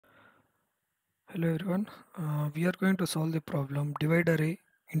Hello everyone. We are going to solve the problem divide array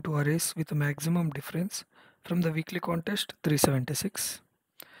into arrays with a maximum difference from the weekly contest 376.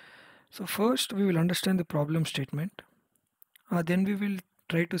 So first we will understand the problem statement. Then we will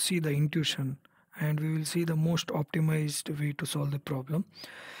try to see the intuition and we will see the most optimized way to solve the problem.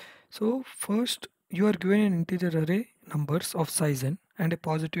 So first you are given an integer array numbers of size n and a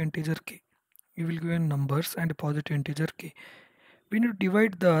positive integer k. You will given numbers and a positive integer k. We need to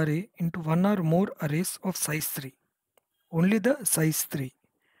divide the array into one or more arrays of size 3. Only the size 3.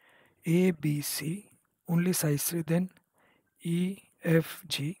 A, B, C. Only size 3. Then E, F,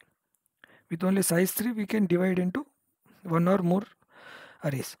 G. With only size 3 we can divide into one or more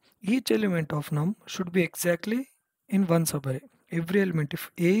arrays. Each element of num should be exactly in one subarray. Every element,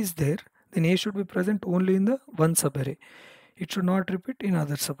 if A is there, then A should be present only in the one subarray. It should not repeat in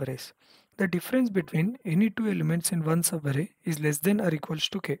other subarrays. The difference between any two elements in one subarray is less than or equals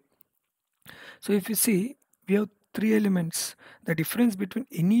to k. So if you see, we have three elements. The difference between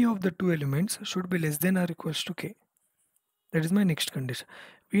any of the two elements should be less than or equals to k. That is my next condition.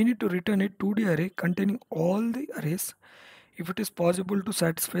 We need to return a 2D array containing all the arrays if it is possible to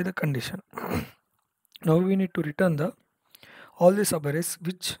satisfy the condition. Now we need to return the all the subarrays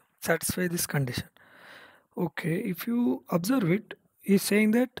which satisfy this condition. Okay, if you observe it, is saying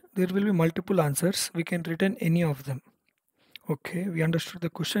that there will be multiple answers. We can return any of them. Okay, we understood the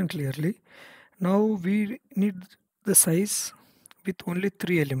question clearly. Now we need the size with only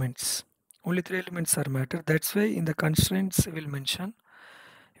three elements. Only three elements are matter. That's why in the constraints we will mention.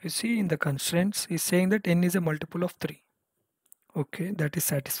 If you see in the constraints, is saying that n is a multiple of 3. Okay, that is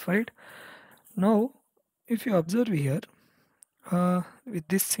satisfied. Now, if you observe here, with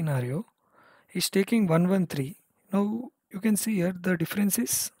this scenario, is taking 113. Now you can see here the difference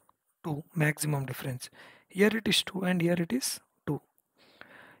is 2, maximum difference. Here it is 2 and here it is 2.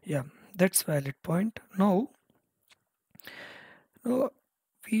 Yeah, that's valid point. Now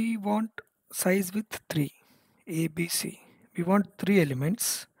we want size with 3, A, B, C. We want 3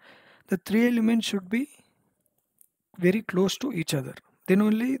 elements. The 3 elements should be very close to each other. Then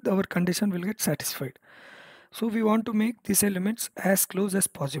only our condition will get satisfied. So we want to make these elements as close as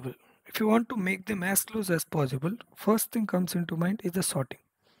possible. If you want to make them as close as possible, first thing comes into mind is the sorting.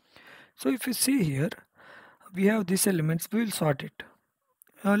 So if you see here, we have these elements, we will sort it.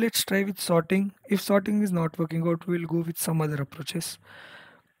 Let's try with sorting. If sorting is not working out, we will go with some other approaches.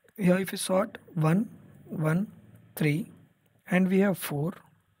 Here if you sort 1, 1, 3 and we have 4,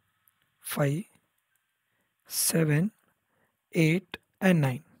 5, 7, 8 and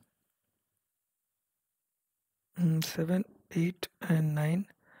 9. 7, 8 and 9.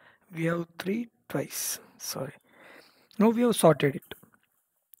 We have 3 twice. Sorry. Now we have sorted it.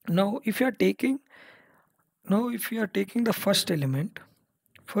 Now if you are taking the first element,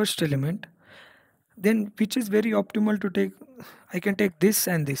 then which is very optimal to take. I can take this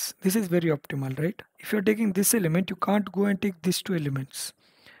and this. This is very optimal, right? If you are taking this element, you can't go and take these two elements.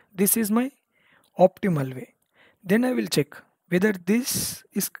 This is my optimal way. Then I will check whether this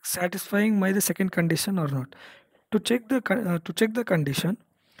is satisfying my the second condition or not. To check the condition,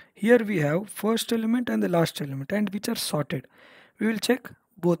 here we have first element and the last element and which are sorted. We will check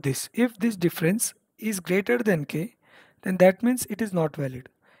both this. If this difference is greater than k, then that means it is not valid.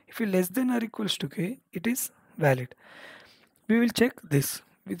 If it less than or equals to k, it is valid. We will check this.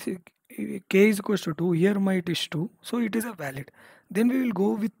 With k is equals to 2, here my it is 2, so it is a valid. Then we will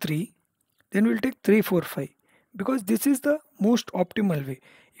go with 3, then we will take 3, 4, 5 because this is the most optimal way.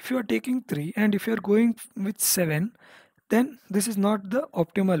 If you are taking 3 and if you are going with 7, then this is not the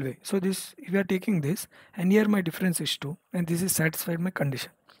optimal way. So this, if you are taking this and here my difference is 2 and this is satisfied my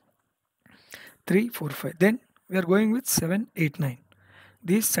condition. 3, 4, 5. Then we are going with 7, 8, 9.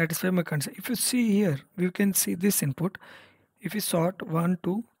 These satisfy my condition. If you see here, we can see this input. If we sort 1,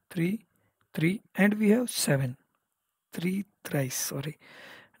 2, 3, 3 and we have 7. 3 thrice, sorry.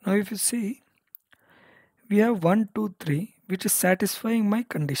 Now if you see, we have 1, 2, 3 which is satisfying my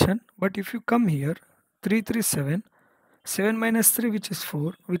condition. But if you come here, 3, 3, 7. 7 minus 3 which is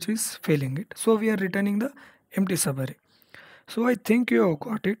 4 which is failing it. So we are returning the empty subarray. So I think you have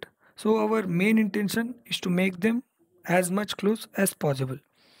got it. So our main intention is to make them as much close as possible.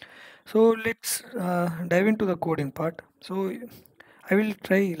 So let's dive into the coding part. So I will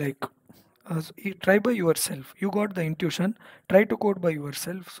try try by yourself. You got the intuition, try to code by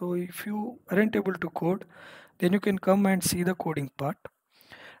yourself. So if you aren't able to code, then you can come and see the coding part.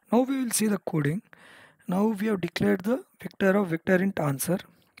 Now we will see the coding. Now we have declared the vector of vector int answer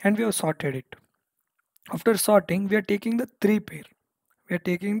and we have sorted it. After sorting, we are taking the 3 pair.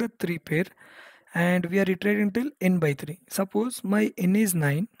 And we are iterating till n by 3. Suppose my n is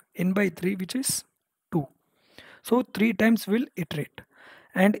 9 n by 3, which is 2. So 3 times will iterate.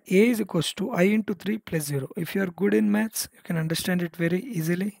 And a is equals to I into 3 plus 0. If you are good in maths, you can understand it very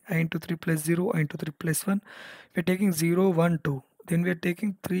easily. I into 3 plus 0, I into 3 plus 1. We are taking 0, 1, 2. Then we are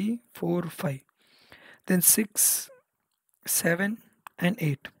taking 3, 4, 5. Then 6, 7 and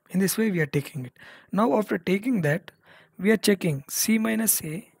 8. In this way we are taking it. Now after taking that, we are checking c minus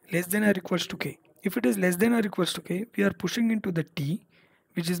a less than or equals to k. If it is less than or equals to k, we are pushing into the t,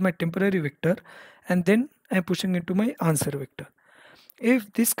 which is my temporary vector, and then I am pushing into my answer vector.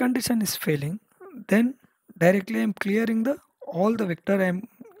 If this condition is failing, then directly I am clearing the all the vector I am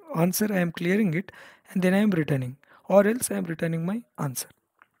answer, I am clearing it, and then I am returning, or else I am returning my answer.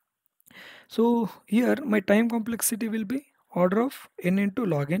 So here my time complexity will be order of n into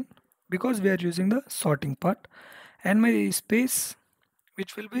log n, because we are using the sorting part, and my space,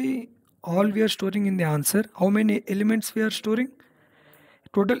 which will be all we are storing in the answer. How many elements we are storing?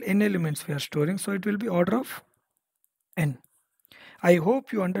 Total n elements we are storing, so it will be order of n. I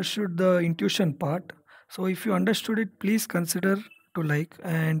hope you understood the intuition part. So if you understood it, please consider to like,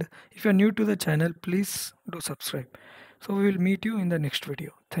 and if you are new to the channel, please do subscribe. So we will meet you in the next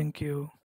video. Thank you.